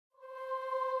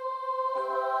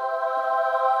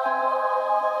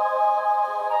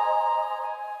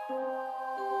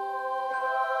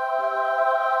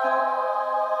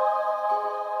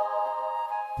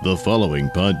The following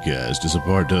podcast is a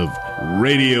part of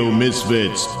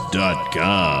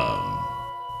RadioMisfits.com.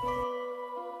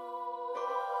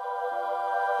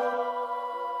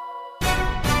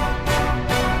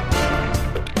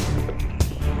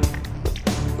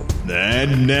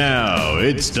 And now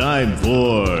it's time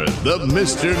for the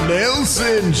Mr.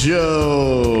 Nailsin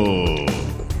Show.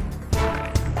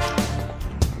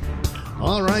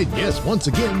 All right, yes, once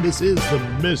again, this is the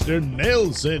Mr.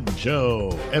 Nailsin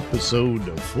Show,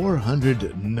 episode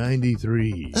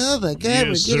 493. Oh my God,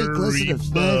 Yes, we're getting closer to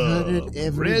Bob. 500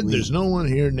 every Red, week. there's no one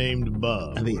here named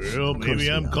Bob. I mean, well, of course maybe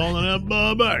we I'm are. calling out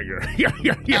Bob Iger.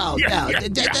 Oh, no,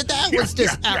 that was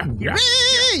just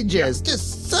outrageous.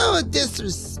 Just so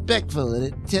disrespectful, and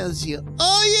it tells you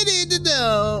all you need to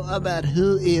know about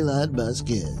who Elon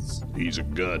Musk is. He's a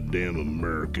goddamn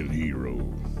American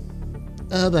hero.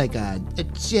 Oh my God,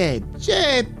 shame.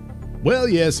 Well,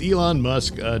 yes, Elon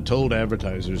Musk told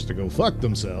advertisers to go fuck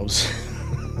themselves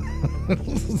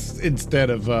instead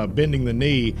of bending the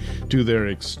knee to their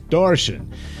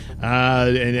extortion.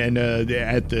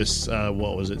 At this,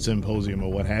 symposium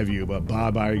or what have you, but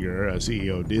Bob Iger,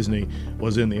 CEO of Disney,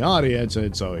 was in the audience,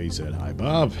 and so he said, "Hi,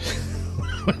 Bob,"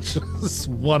 which was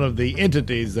one of the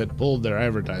entities that pulled their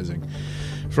advertising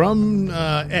from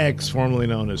X, formerly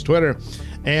known as Twitter.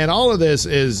 And all of this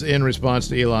is in response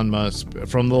to Elon Musk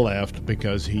from the left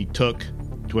because he took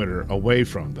Twitter away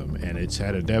from them, and it's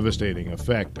had a devastating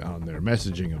effect on their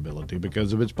messaging ability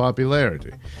because of its popularity.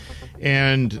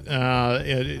 And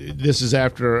this is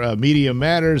after Media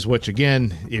Matters, which,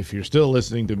 again, if you're still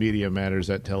listening to Media Matters,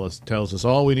 that tells us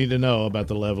all we need to know about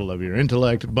the level of your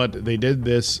intellect. But they did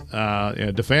this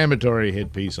defamatory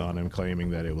hit piece on him, claiming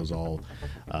that it was all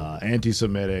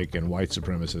anti-Semitic and white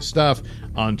supremacist stuff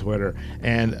on Twitter.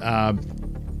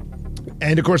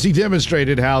 And of course, he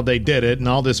demonstrated how they did it and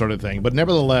all this sort of thing. But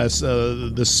nevertheless,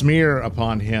 the smear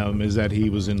upon him is that he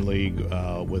was in league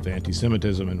with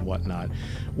anti-Semitism and whatnot,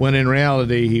 when in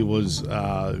reality he was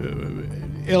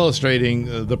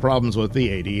illustrating the problems with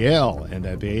the ADL, and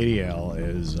that the ADL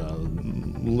is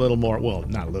little more, well,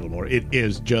 not a little more, it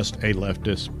is just a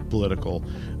leftist political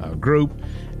group.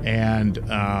 And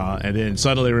then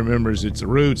suddenly remembers its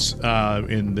roots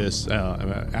in this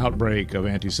outbreak of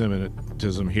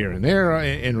anti-Semitism here and there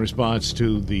in response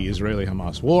to the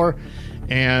Israeli-Hamas war,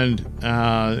 and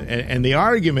the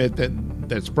argument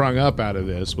that sprung up out of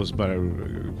this was by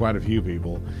quite a few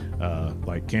people,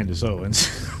 like Candace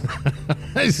Owens.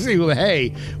 I see. Well, hey,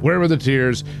 where were the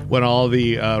tears when all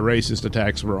the racist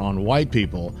attacks were on white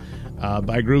people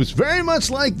by groups very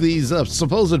much like these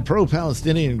supposed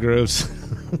pro-Palestinian groups?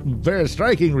 Very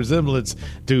striking resemblance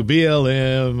to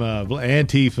BLM,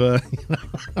 Antifa.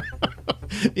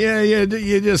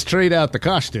 You just trade out the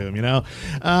costume, you know.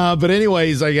 But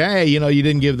anyways, like, hey, you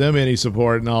didn't give them any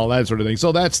support and all that sort of thing.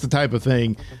 So that's the type of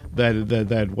thing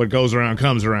that what goes around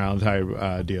comes around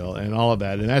type deal and all of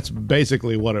that. And that's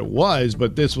basically what it was.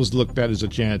 But this was looked at as a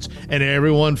chance, and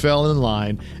everyone fell in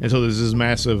line. And so there's this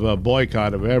massive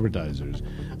boycott of advertisers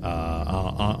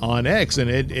on X, and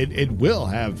it will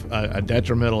have a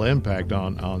detrimental impact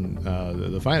on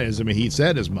the finances. I mean, he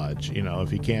said as much. If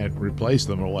he can't replace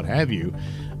them or what have you,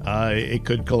 it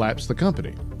could collapse the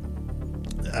company.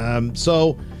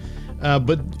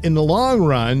 But in the long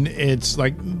run, it's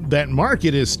like that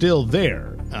market is still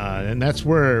there, and that's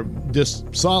where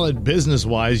just solid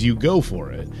business-wise you go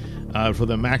for it, for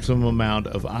the maximum amount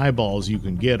of eyeballs you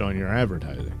can get on your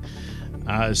advertising.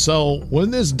 So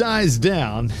when this dies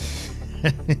down,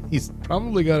 he's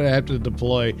probably going to have to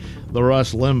deploy the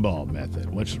Rush Limbaugh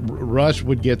method, which Rush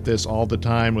would get this all the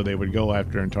time, where they would go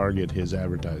after and target his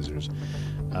advertisers,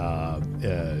 to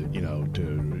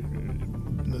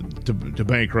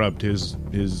bankrupt his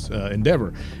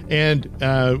endeavor. And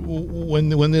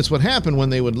when this would happen, when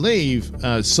they would leave,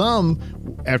 some,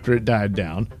 after it died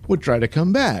down, would try to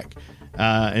come back,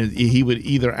 and he would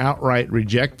either outright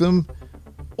reject them,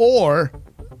 or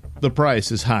the price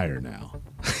is higher now.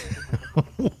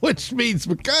 Which means,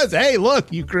 because, hey,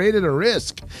 look, you created a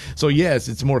risk. So yes,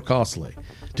 it's more costly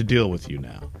to deal with you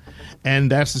now.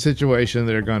 And that's the situation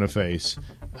they're going to face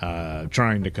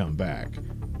trying to come back.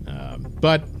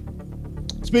 But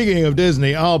speaking of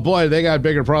Disney, oh boy, they got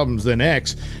bigger problems than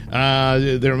X.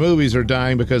 Their movies are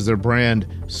dying because their brand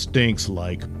stinks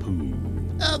like poo.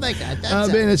 Oh my God,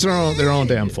 it's their own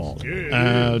damn fault.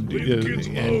 And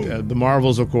the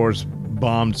Marvels, of course,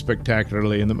 bombed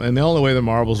spectacularly, and the only way the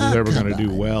Marvels is ever going to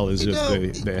do well is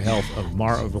if the health of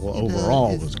Marvel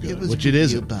overall was good, which it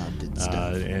isn't,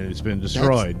 and it's been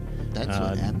destroyed. That's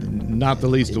what happened. Not the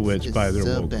least of which by their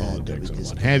woke politics and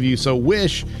what have you. So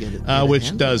Wish,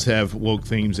 which does have woke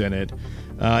themes in it,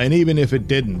 And even if it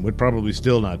didn't, would probably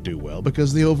still not do well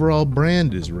because the overall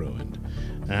brand is ruined.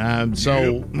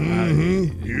 Nailsin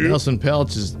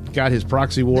Peltz has got his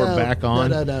proxy war back on.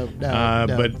 No.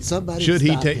 But Somebody should he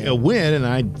stop take him. a win? And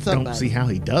I don't Somebody. see how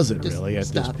he does it Just really at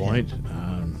this stop point.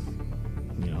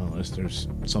 Unless there's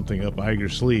something up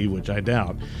Iger's sleeve, which I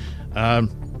doubt.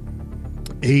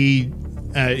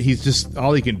 He's just,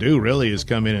 all he can do really is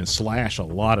come in and slash a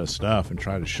lot of stuff and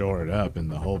try to shore it up in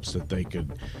the hopes that they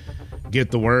could get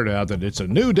the word out that it's a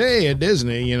new day at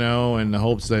Disney, in the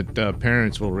hopes that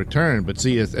parents will return. But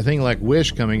see, a thing like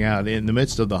Wish coming out in the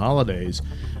midst of the holidays,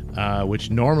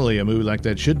 which normally a movie like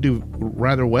that should do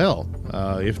rather well,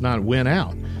 if not win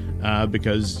out,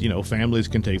 because, families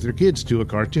can take their kids to a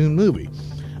cartoon movie,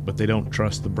 but they don't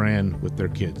trust the brand with their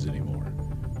kids anymore.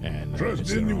 And Trust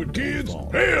Disney with kids?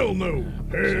 fault. Hell no.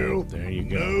 Hell So, there you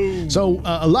go. no. So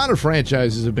a lot of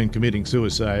franchises have been committing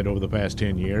suicide over the past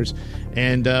 10 years,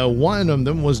 and one of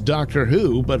them was Doctor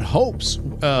Who, but hopes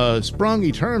sprung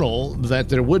eternal that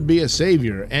there would be a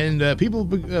savior, and people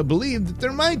believed that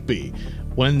there might be.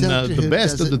 When the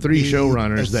best of the three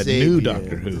showrunners that knew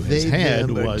Doctor Who has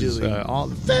had was,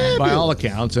 by all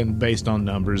accounts and based on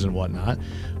numbers and whatnot,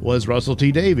 was Russell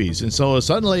T Davies. And so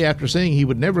suddenly, after saying he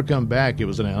would never come back, it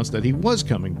was announced that he was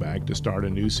coming back to start a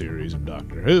new series of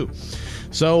Doctor Who.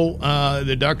 So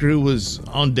the Doctor Who was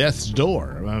on death's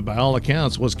door. By all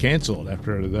accounts, was canceled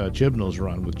after the Chibnall's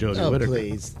run with Jodie Whittaker.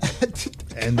 Please.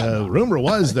 And the rumor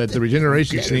was that the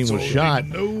regeneration scene was shot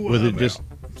with it just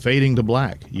fading to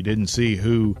black. You didn't see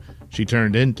who she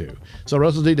turned into. So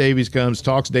Russell T Davies comes,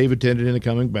 talks David Tennant into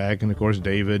coming back, and of course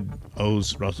David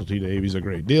owes Russell T Davies a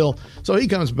great deal. So he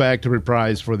comes back to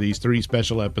reprise for these 3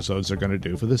 special episodes they're going to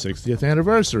do for the 60th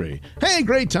anniversary. Hey,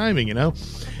 great timing,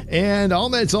 And all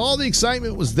the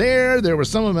excitement was there. There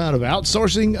was some amount of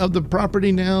outsourcing of the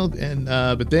property now, and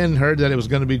but then heard that it was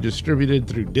going to be distributed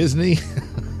through Disney.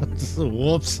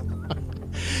 Whoops.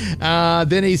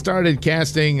 Then he started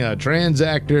casting trans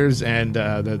actors, and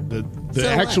the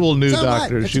actual new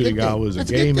Doctor, Shudigawa, was a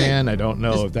gay man. I don't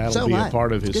know if that'll be a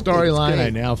part of his storyline. I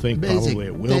now think probably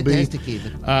it will be.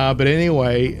 But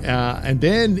anyway, and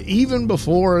then even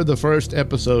before the first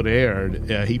episode aired,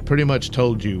 he pretty much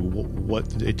told you what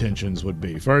the intentions would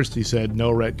be. First, he said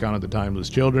no retcon of the Timeless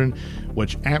Children,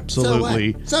 which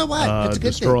absolutely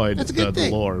destroyed the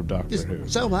lore of Doctor Who.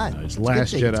 So what? It's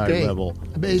Last Jedi level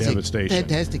devastation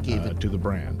to the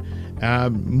brand.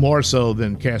 More so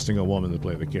than casting a woman to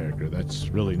play the character. That's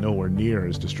really nowhere near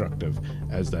as destructive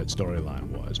as that storyline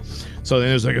was. So then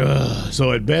it was like, ugh.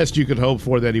 So at best you could hope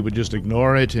for that he would just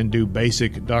ignore it and do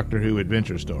basic Doctor Who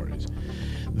adventure stories.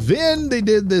 Then they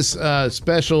did this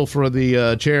special for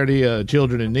the charity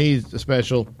Children in Need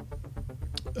special,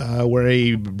 where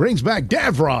he brings back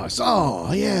Davros.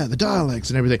 Oh, yeah, the dialects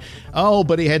and everything. Oh,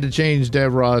 but he had to change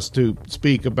Davros to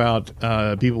speak about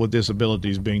people with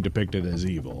disabilities being depicted as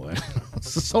evil.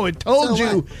 So it told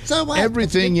you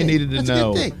everything you needed to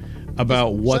know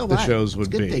about what the shows would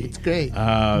be. It's great.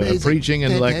 Preaching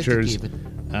and lectures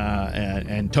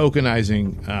and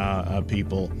tokenizing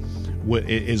people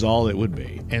is all it would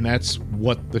be. And that's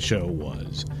what the show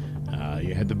was.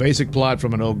 You had the basic plot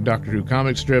from an old Doctor Who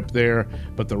comic strip there,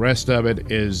 but the rest of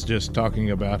it is just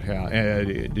talking about how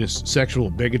just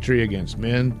sexual bigotry against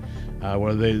men,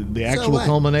 where the actual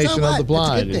culmination of the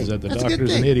plot is that the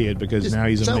Doctor's an idiot because now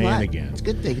he's a man again. It's a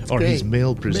good thing. It's or great. he's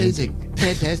male presenting. Amazing.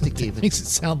 Fantastic even. It makes it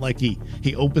sound like he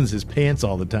opens his pants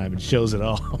all the time and shows it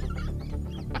all.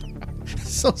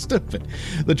 So stupid.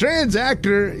 The trans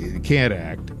actor can't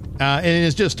act, and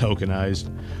it's just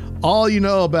tokenized. All you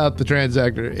know about the trans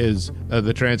actor is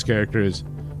the trans character is,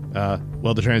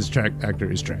 the trans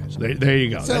actor is trans. There you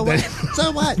go. So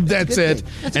what? That's it.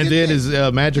 And then is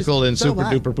magical and super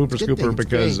duper pooper scooper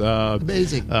because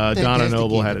Donna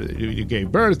Noble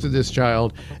gave birth to this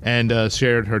child and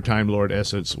shared her Time Lord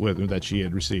essence with him that she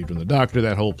had received from the Doctor.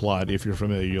 That whole plot, if you're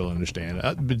familiar, you'll understand.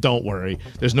 But don't worry.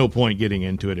 There's no point getting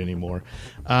into it anymore.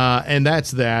 And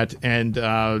that's that. And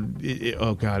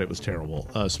oh God, it was terrible.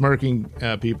 Smirking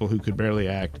people who could barely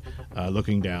act,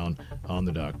 looking down on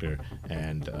the Doctor,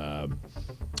 and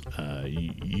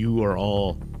you are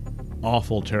all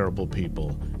awful, terrible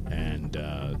people, and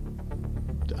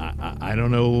I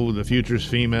don't know, the future's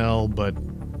female, but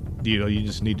you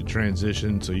just need to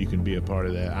transition so you can be a part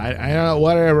of that. I don't know,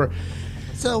 whatever.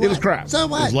 So it was crap. So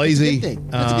what? It was lazy.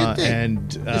 That's a good thing.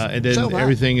 And then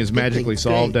everything is magically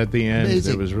solved at the end.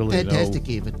 Amazing. There was really Fantastic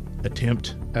no even.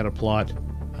 attempt at a plot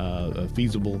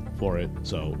feasible for it,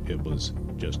 so it was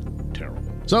just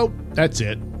terrible. So that's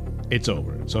it. It's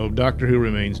over. So Doctor Who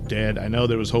remains dead. I know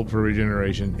there was hope for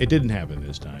regeneration. It didn't happen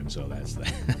this time, so that's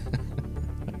that.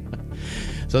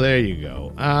 So there you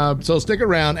go. So stick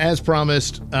around. As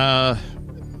promised, more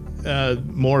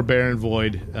Bear and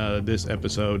Void this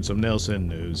episode, some Nailsin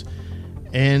news.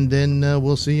 And then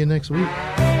we'll see you next week.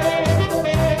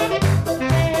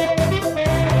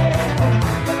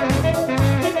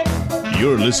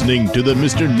 You're listening to the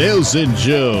Mr. Nailsin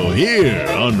Show here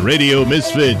on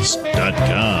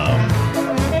RadioMisfits.com.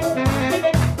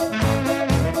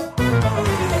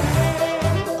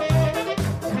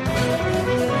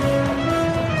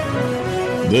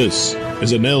 This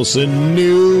is a Nailsin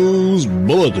News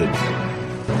Bulletin.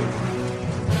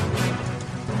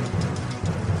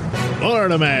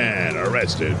 Florida man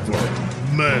arrested for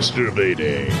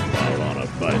masturbating while on a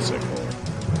bicycle.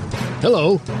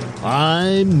 Hello,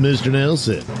 I'm Mr.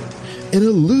 Nailsin. In a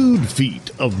lewd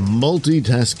feat of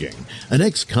multitasking, an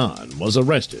ex-con was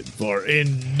arrested for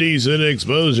indecent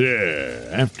exposure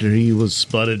after he was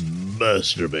spotted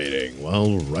masturbating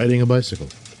while riding a bicycle.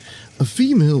 A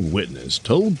female witness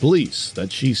told police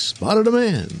that she spotted a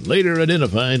man, later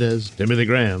identified as Timothy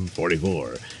Graham,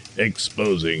 44,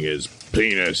 exposing his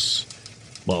penis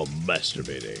while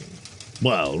masturbating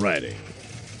while riding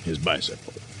his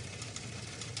bicycle.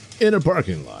 In a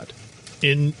parking lot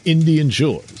in Indian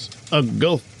Shores, a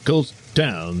Gulf Coast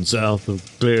town south of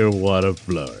Clearwater,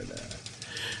 Florida.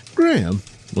 Graham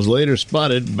was later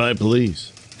spotted by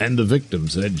police, and the victim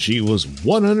said she was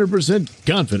 100%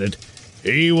 confident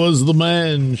he was the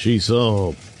man she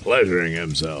saw pleasuring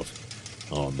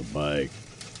himself on the bike.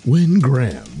 When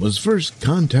Graham was first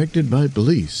contacted by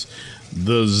police,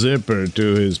 the zipper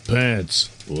to his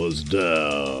pants was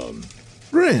down.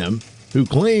 Graham, who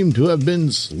claimed to have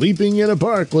been sleeping in a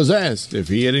park, was asked if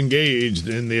he had engaged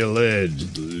in the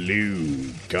alleged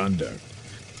lewd conduct.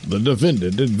 The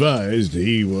defendant advised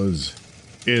he was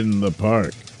in the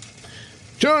park.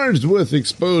 Charged with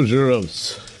exposure of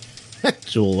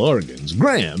sexual organs,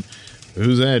 Graham,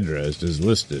 whose address is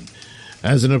listed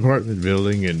as an apartment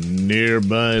building in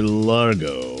nearby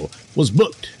Largo, was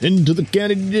booked into the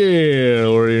county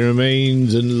jail where he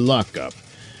remains in lockup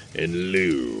in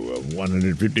lieu of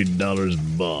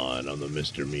 $150 bond on the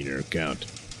misdemeanor count.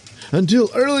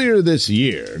 Until earlier this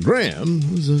year,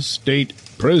 Graham was a state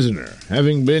prisoner,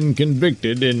 having been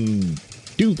convicted in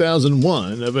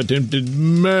 2001 of attempted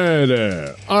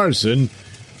murder, arson,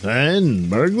 and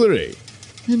burglary.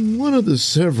 In one of the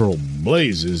several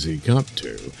blazes he copped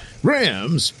to,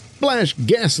 Graham splashed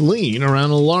gasoline around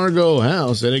a Largo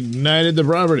house and ignited the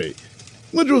property,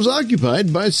 which was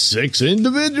occupied by 6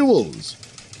 individuals.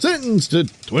 Sentenced to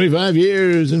 25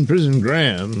 years in prison,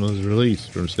 Graham was released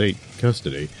from state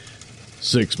custody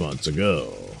 6 months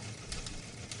ago.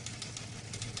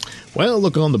 Well,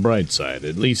 look on the bright side.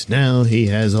 At least now he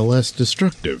has a less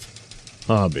destructive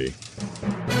hobby.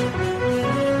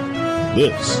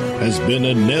 This has been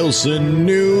a Nailsin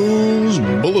News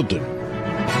Bulletin.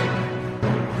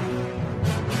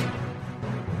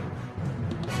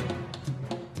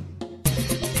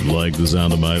 Like the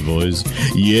sound of my voice?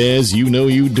 Yes, you know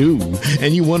you do,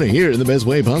 and you want to hear it in the best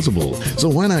way possible. So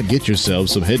why not get yourself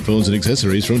some headphones and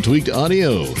accessories from Tweaked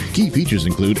Audio? Key features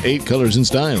include 8 colors and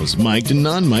styles, mic'd and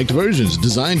non-mic'd versions,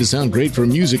 designed to sound great for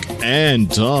music and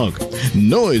talk.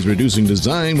 Noise-reducing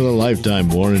design with a lifetime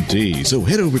warranty. So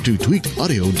head over to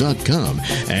tweakedaudio.com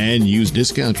and use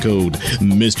discount code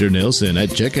Mr. Nailsin at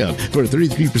checkout for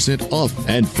 33% off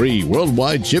and free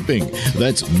worldwide shipping.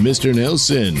 That's Mr.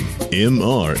 Nailsin,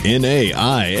 MrNailsin.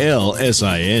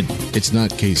 It's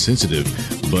not case sensitive,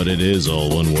 but it is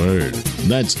all one word.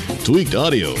 That's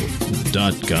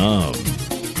tweakedaudio.com.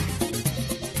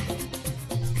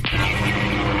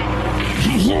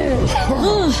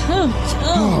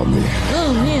 Oh, man.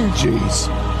 Oh, man. Jeez.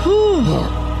 Whew.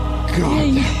 Oh, God,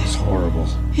 Yeah, that was horrible.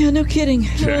 Yeah, no kidding.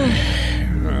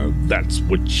 That's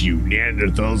what you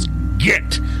Neanderthals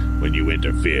get when you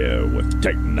interfere with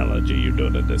technology you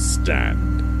don't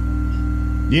understand.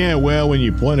 Yeah, well, when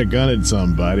you point a gun at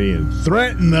somebody and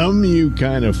threaten them, you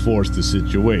kind of force the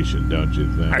situation, don't you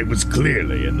think? I was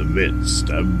clearly in the midst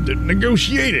of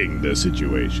negotiating the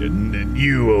situation, and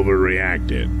you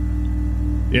overreacted.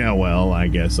 Yeah, well, I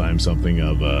guess I'm something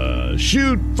of a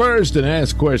shoot first and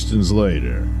ask questions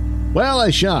later. Well, I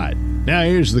shot. Now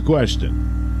here's the question.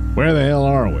 Where the hell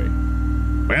are we?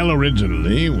 Well,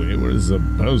 originally, we were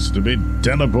supposed to be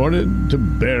teleported to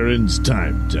Barron's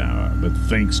Time Tower, but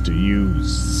thanks to you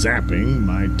zapping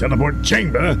my teleport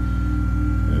chamber,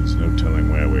 there's no telling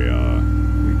where we are.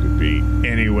 We could be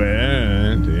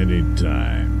anywhere at any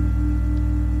time.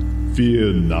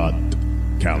 Fear not,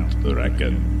 Count the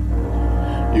Reckon.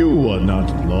 You are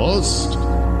not lost.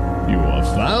 You are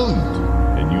found,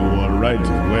 and you are right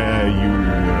where you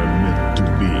were meant to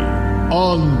be.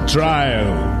 On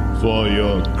trial for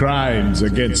your crimes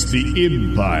against the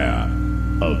Empire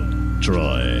of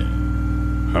Troy.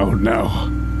 Oh no.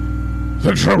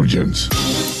 The Trojans.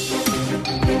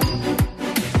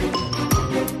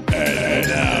 And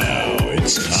now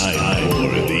it's time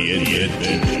for the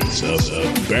adventures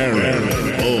of Baron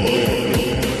Void.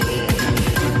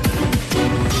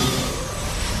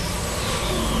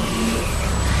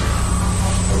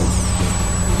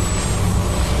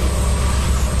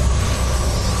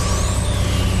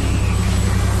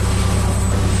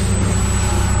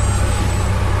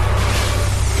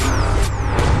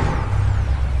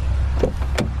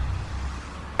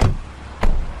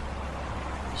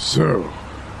 So,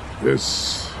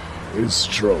 this is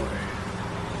Troy.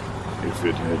 If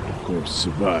it had, of course,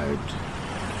 survived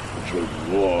the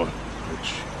Trojan War,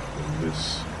 which in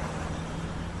this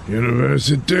universe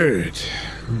it did.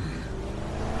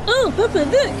 Oh, Papa,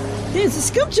 look! There's a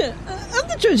sculpture of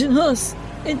the Trojan horse.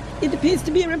 And it appears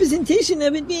to be a representation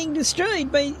of it being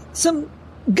destroyed by some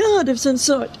god of some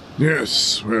sort.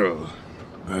 Yes, well,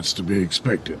 that's to be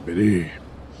expected, Biddy.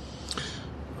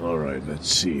 All right, let's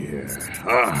see here.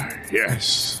 Ah,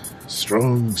 yes.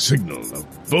 Strong signal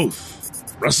of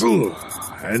both Russell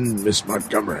and Miss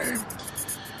Montgomery.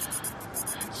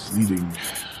 It's leading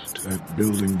to that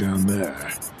building down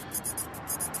there.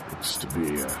 Looks to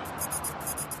be a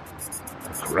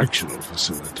correctional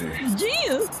facility.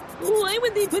 Jail? Why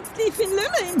would they put Thief and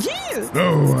Lola in jail?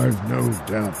 Oh, I've no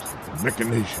doubt that the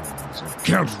machinations of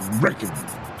Count Reckon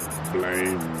to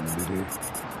blame, Biddy.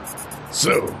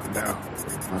 So, now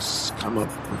we must come up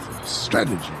with a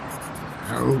strategy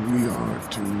how we are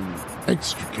to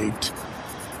extricate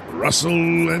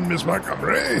Russell and Miss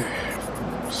Montgomery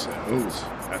from themselves.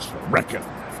 As for Reckon,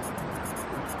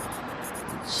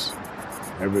 it's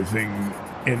everything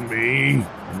in me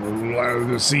will allow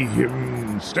to see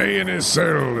him stay in his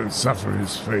cell and suffer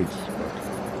his fate.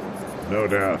 But no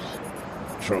doubt,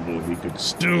 trouble he could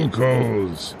still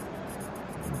cause.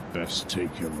 Best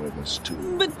take him with us,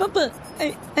 too. But, Papa,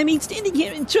 I mean, standing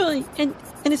here in Troy, and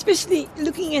especially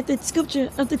looking at that sculpture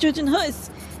of the Trojan horse,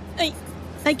 I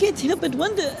can't help but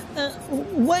wonder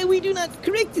why we do not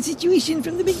correct the situation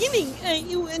from the beginning.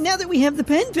 Now that we have the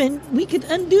Pan, we could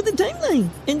undo the timeline,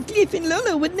 and Cliff and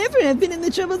Lola would never have been in the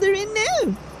trouble they're in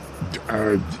now.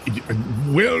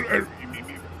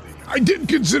 I did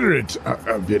consider it,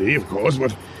 Biddy, of course,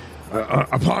 but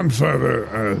upon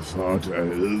further thought,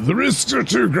 the risks are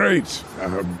too great.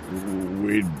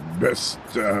 We'd best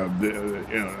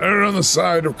err on the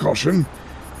side of caution,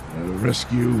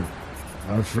 rescue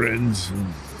our friends,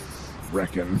 and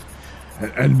Reckon,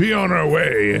 and be on our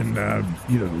way, and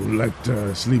let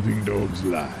sleeping dogs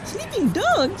lie. Sleeping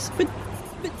dogs? But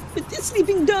this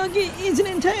sleeping dog is an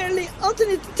entirely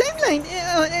alternate timeline,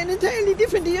 an entirely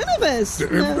different universe.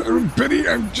 Biddy,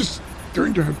 I'm just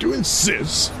going to have to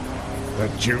insist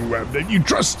that you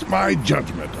trust my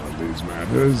judgment on these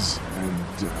matters,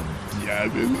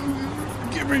 and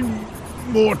giving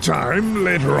more time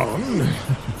later on.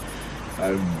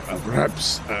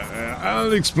 Perhaps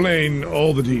I'll explain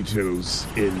all the details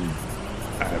in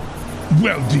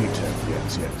detail.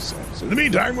 Yes. In the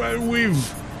meantime,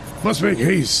 must make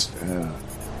haste in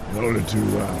order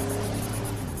to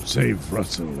save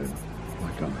Russell and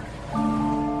Montgomery.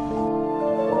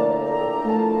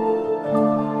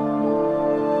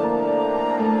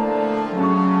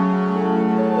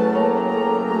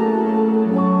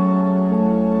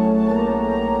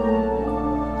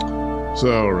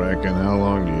 So, Reckon, how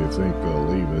long do you think they'll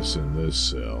leave us in this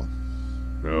cell?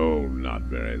 Oh, not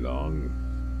very long.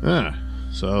 Ah,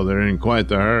 so they're in quite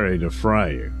the hurry to fry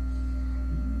you.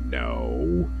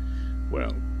 No.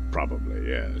 Well, probably,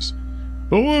 yes.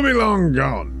 But we'll be long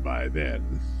gone by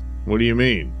then. What do you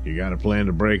mean? You got a plan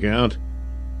to break out?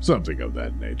 Something of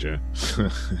that nature.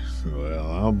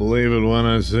 Well, I'll believe it when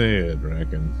I see it,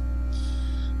 Reckon.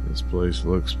 This place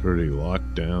looks pretty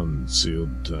locked down and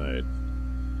sealed tight.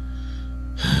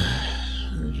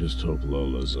 I just hope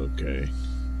Lola's okay.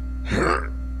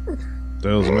 What the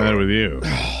hell's the matter with you?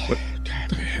 What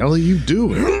the hell are you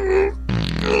doing?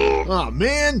 Oh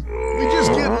man, we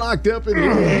just get locked up in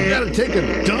here. You gotta take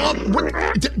a dump.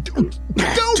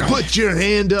 Don't put your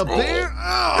hand up there.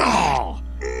 Oh,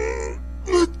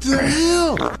 what the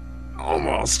hell?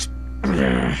 Almost.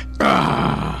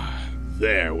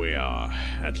 There we are,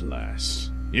 at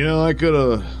last. You know, I could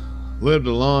have lived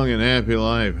a long and happy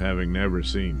life having never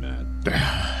seen that.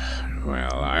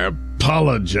 Well, I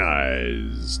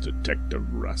apologize,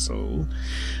 Detective Russell,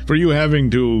 for you having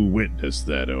to witness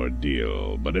that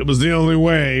ordeal, but it was the only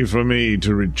way for me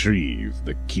to retrieve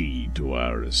the key to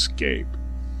our escape.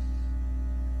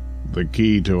 The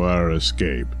key to our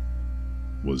escape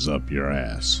was up your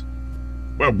ass.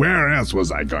 Well, where else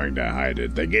was I going to hide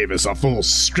it? They gave us a full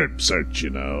strip search,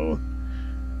 you know.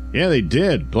 Yeah, they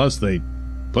did. Plus, they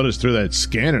put us through that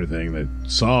scanner thing that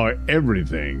saw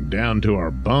everything down to our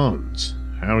bones.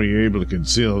 How are you able to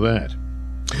conceal that?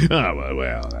 Oh,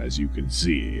 well, as you can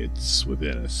see, it's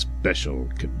within a special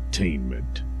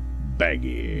containment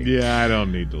baggie. Yeah, I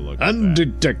don't need to look at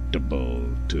Undetectable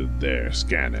to their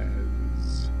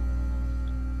scanners.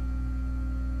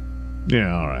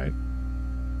 Yeah, all right.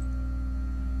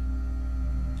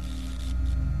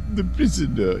 The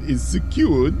prisoner is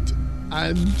secured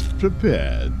and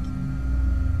prepared.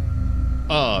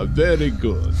 Ah, very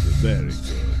good, very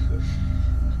good.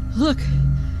 Look,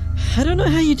 I don't know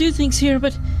how you do things here,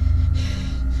 but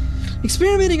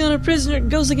experimenting on a prisoner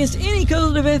goes against any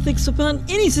code of ethics upon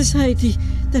any society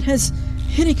that has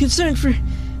any concern for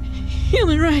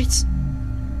human rights.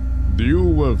 You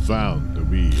were found to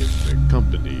be in the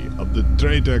company of the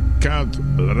traitor Count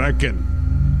Reckon.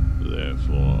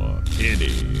 Therefore, any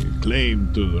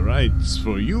claim to the rights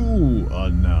for you are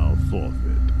now forfeit.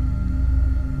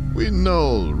 We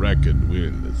know Reckon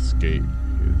will escape.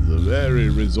 He is a very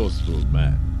resourceful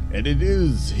man, and it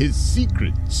is his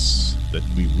secrets that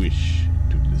we wish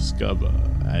to discover,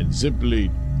 and simply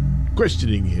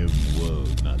questioning him will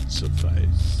not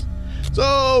suffice.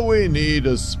 So we need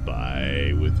a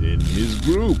spy within his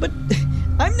group. But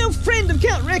I'm no friend of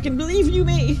Count Reckon, believe you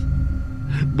me.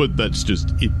 But that's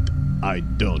just it. I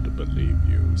don't believe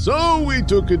you. So we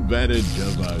took advantage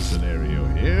of our scenario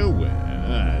here where,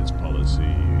 as policy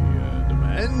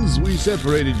demands, we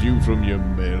separated you from your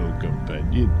male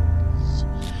companions.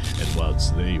 And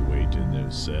whilst they wait in their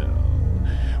cell,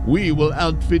 we will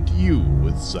outfit you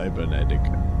with cybernetic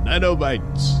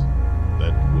nanobites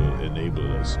that will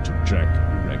enable us to track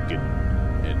Reckon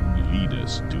and lead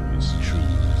us to his true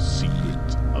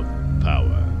secret of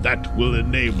power. That will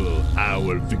enable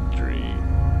our victory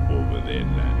over the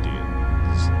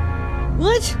Atlanteans.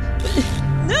 What?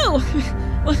 No!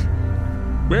 What?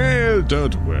 Well,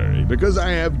 don't worry, because I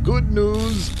have good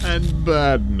news and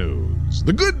bad news.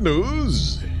 The good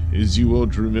news is you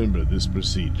won't remember this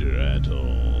procedure at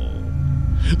all.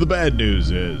 The bad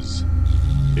news is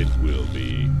it will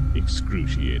be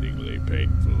excruciatingly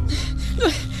painful.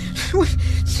 What?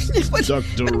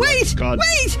 Dr. Wait! Rutcott,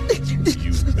 Wait!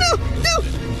 No!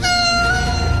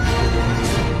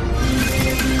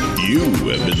 You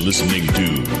have been listening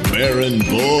to Baron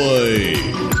Boy.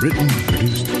 Written,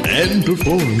 produced, and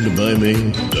performed by me,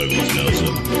 Douglas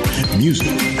Nailsin.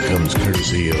 Music comes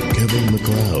courtesy of Kevin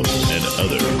MacLeod and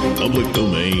other public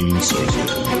domain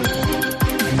sources.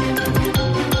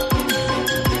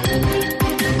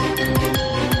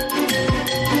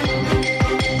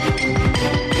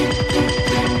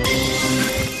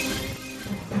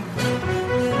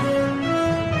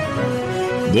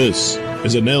 This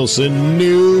is a Nailsin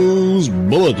News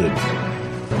Bulletin.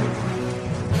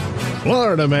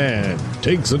 Florida man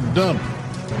takes a dump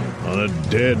on a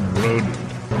dead rodent.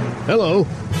 Hello,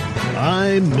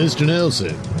 I'm Mr.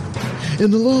 Nailsin.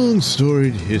 In the long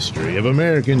storied history of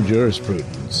American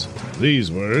jurisprudence,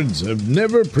 these words have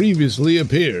never previously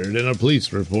appeared in a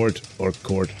police report or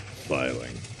court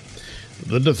filing.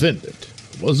 The defendant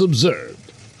was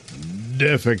observed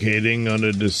defecating on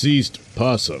a deceased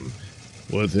possum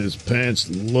with his pants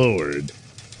lowered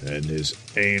and his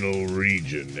anal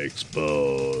region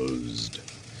exposed.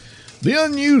 The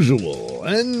unusual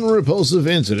and repulsive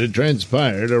incident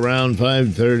transpired around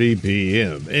 5:30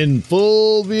 p.m. in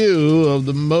full view of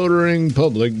the motoring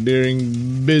public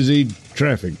during busy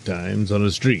traffic times on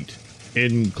a street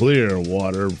in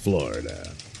Clearwater,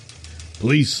 Florida.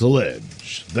 Police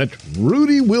allege that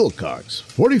Rudy Wilcox,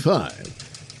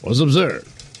 45, was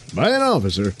observed by an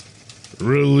officer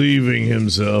relieving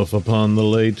himself upon the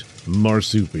late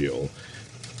marsupial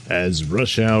as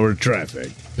rush hour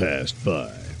traffic passed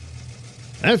by.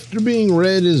 After being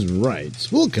read his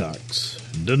rights, Wilcox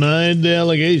denied the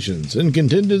allegations and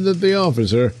contended that the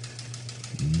officer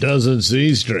doesn't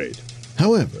see straight.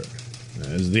 However,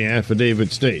 as the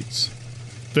affidavit states,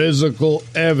 physical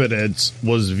evidence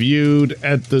was viewed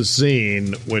at the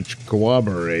scene which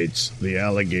corroborates the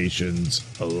allegations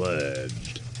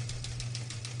alleged.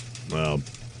 Well,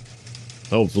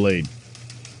 hopefully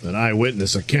an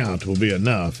eyewitness account will be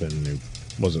enough and it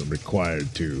wasn't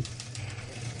required to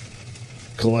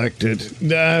collect it.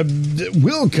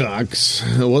 Wilcox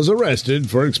was arrested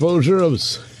for exposure of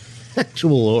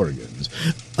sexual organs,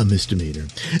 a misdemeanor,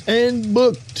 and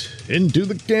booked into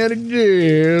the county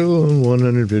jail on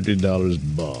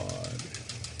 $150 bond.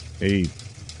 He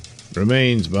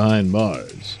remains behind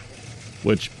bars,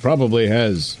 which probably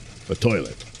has a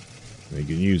toilet. We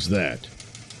can use that,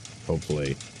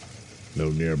 hopefully, no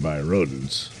nearby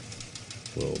rodents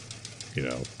will,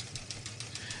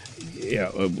 Yeah,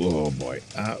 oh boy.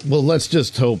 Well, let's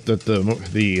just hope that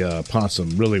the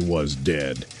possum really was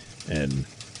dead and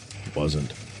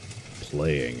wasn't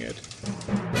playing it.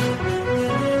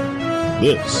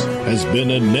 This has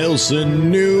been a Nailsin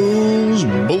News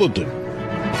Bulletin.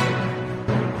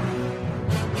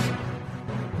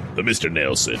 The Mr.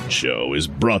 Nailsin Show is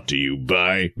brought to you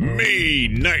by me,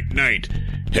 Night Night.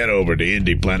 Head over to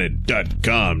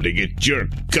indieplanet.com to get your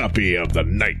copy of the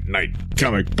Night Night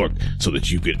comic book so that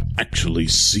you can actually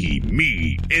see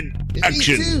me in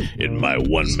action in my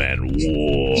one-man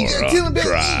war on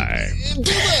crime.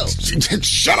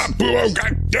 Shut up, Boo-o,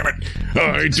 God damn it!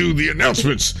 I do the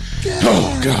announcements.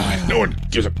 Oh, God, no one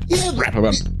gives a crap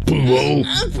about Boo-o.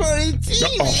 I'm part of the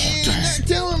team, man.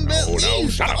 Tell them about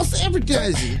false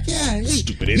advertising. God,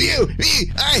 stupid idiot.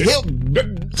 I help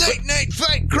Night Night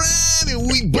fight crime, and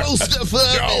we blow stuff up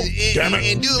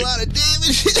and do a lot of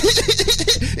damage.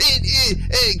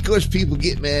 and of course, people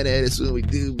get mad at us when we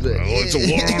do. But it's a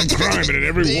war on crime, and in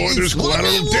every war there's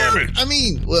collateral damage. I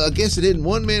mean, well, I guess it isn't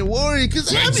one-man war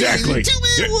because exactly. It's a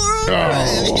two-man war on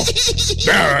crime.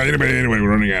 All right, anyway, we're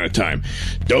running out of time.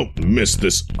 Don't miss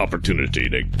this opportunity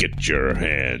to get your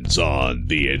hands on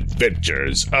the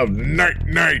adventures of Night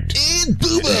Night and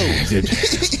Boobo.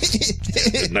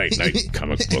 The Night Night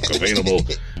comic book available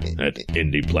at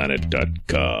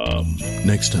indieplanet.com.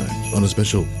 Next time on a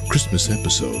special Christmas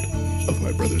episode of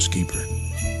My Brother's Keeper.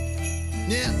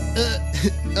 Now,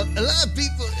 a lot of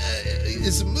people,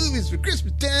 there's some movies for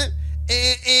Christmas time,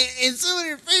 and some of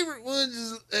their favorite ones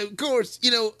is, of course,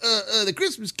 the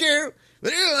Christmas Carol,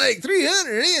 but they're like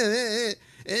 300,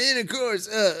 and then, of course,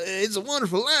 It's a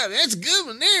Wonderful Life. That's a good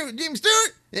one there with Jimmy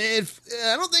Stewart. And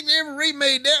I don't think they ever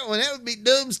remade that one. That would be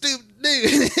dumb, stupid to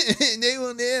do. They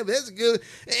won't have, but that's a good one.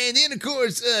 And then, of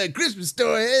course, Christmas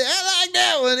Story. I like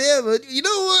that one, yeah. But you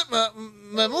know what?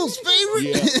 My most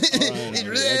favorite is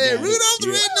Rudolph the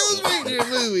Red-Nosed Reindeer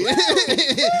movie.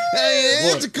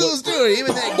 That's a cool story. Him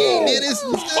and that gay Dennis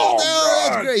and stuff. Oh,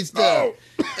 that's great stuff.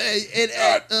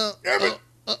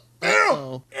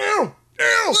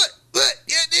 What?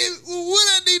 Yeah, dude, what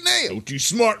I do now? Don't you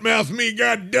smart mouth me,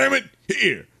 goddammit!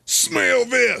 Here, smell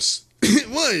this.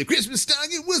 What, a Christmas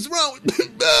stocking? What's wrong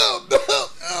with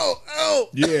Oh.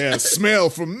 Yeah, smell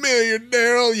familiar,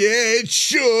 Daryl. Yeah, it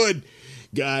should.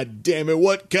 God damn it,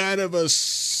 what kind of a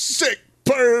sick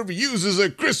perv uses a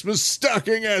Christmas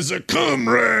stocking as a cum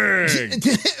ring?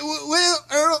 Well,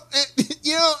 Earl, I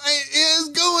was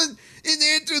going in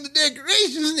there through the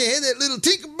decorations, and they had that little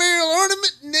Tinkerbell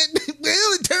ornament, and that,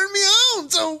 well, it turned me on.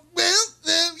 So,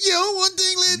 one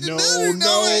thing led to another.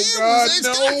 No, God, no.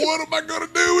 What am I going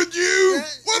to do with you?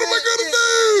 What am I going to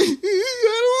do? I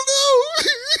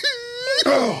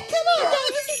don't know. Come on,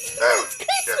 guys. It's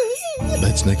Christmas.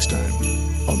 That's next time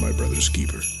on My Brother's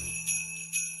Keeper.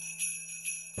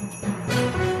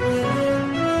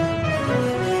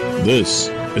 This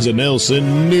is a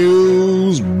Nailsin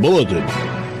News Bulletin.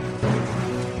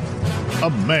 A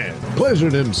man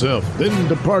pleasured himself, then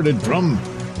departed from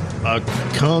a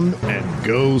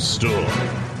Kum&Go store.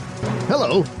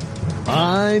 Hello,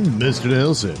 I'm Mr.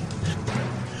 Nailsin.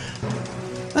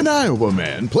 An Iowa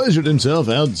man pleasured himself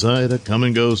outside a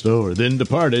Kum&Go store, then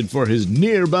departed for his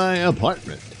nearby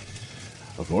apartment.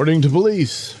 According to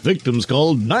police, victims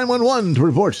called 911 to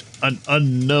report an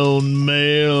unknown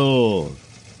male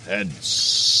had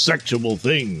sexual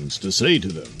things to say to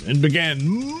them and began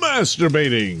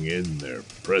masturbating in their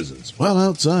presence while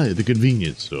outside the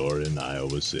convenience store in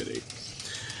Iowa City.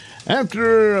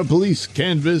 After a police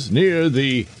canvass near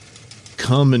the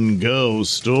Kum&Go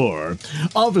store,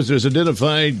 officers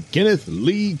identified Kenneth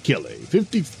Lee Kelly,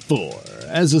 54,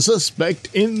 as a suspect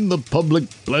in the public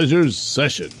pleasure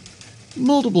session.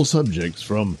 Multiple subjects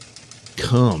from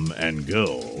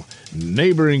Kum&Go,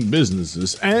 neighboring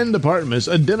businesses, and apartments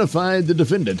identified the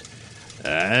defendant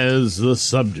as the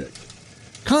subject.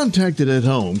 Contacted at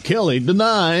home, Kelly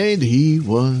denied he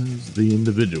was the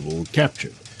individual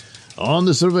captured on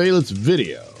the surveillance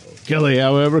video. Kelly,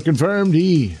 however, confirmed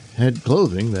he had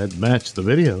clothing that matched the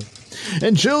video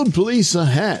and showed police a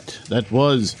hat that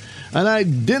was an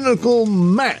identical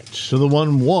match to the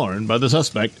one worn by the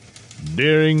suspect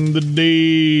during the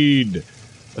deed.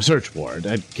 A search warrant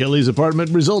at Kelly's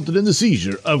apartment resulted in the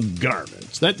seizure of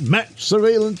garments that matched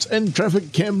surveillance and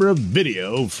traffic camera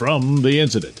video from the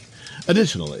incident.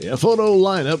 Additionally, a photo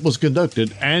lineup was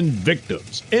conducted and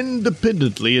victims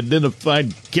independently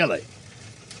identified Kelly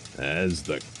as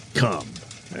the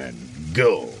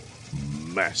Kum&Go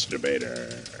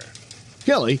masturbator.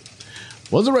 Kelly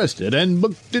was arrested and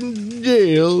booked in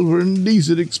jail for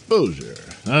indecent exposure.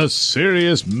 a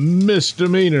serious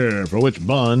misdemeanor for which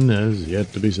bond has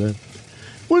yet to be set.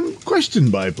 When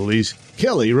questioned by police,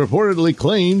 Kelly reportedly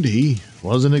claimed he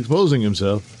wasn't exposing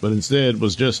himself, but instead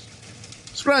was just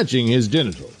scratching his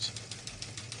genitals.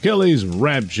 Kelly's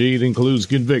rap sheet includes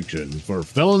convictions for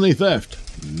felony theft,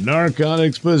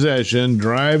 narcotics possession,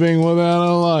 driving without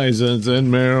a license,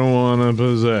 and marijuana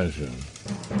possession.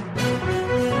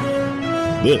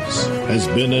 This has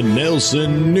been a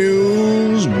Nailsin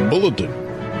News Bulletin.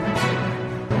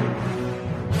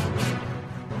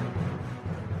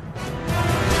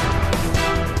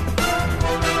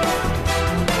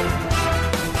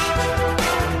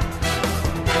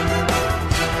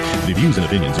 The views and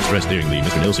opinions expressed during the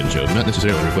Mr. Nailsin Show do not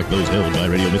necessarily reflect those held by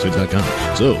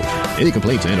RadioMisfits.com. So, any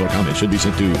complaints and or comments should be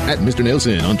sent to @Mr.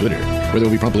 Nailsin on Twitter, where they will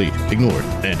be promptly ignored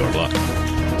and or blocked.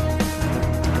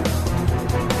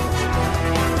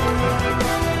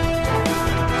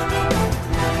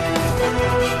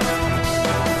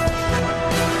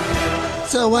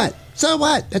 So what? So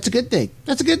what? That's a good thing.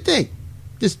 That's a good thing.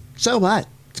 Just so what?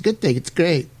 It's a good thing. It's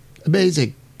great.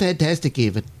 Amazing. Fantastic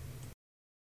even.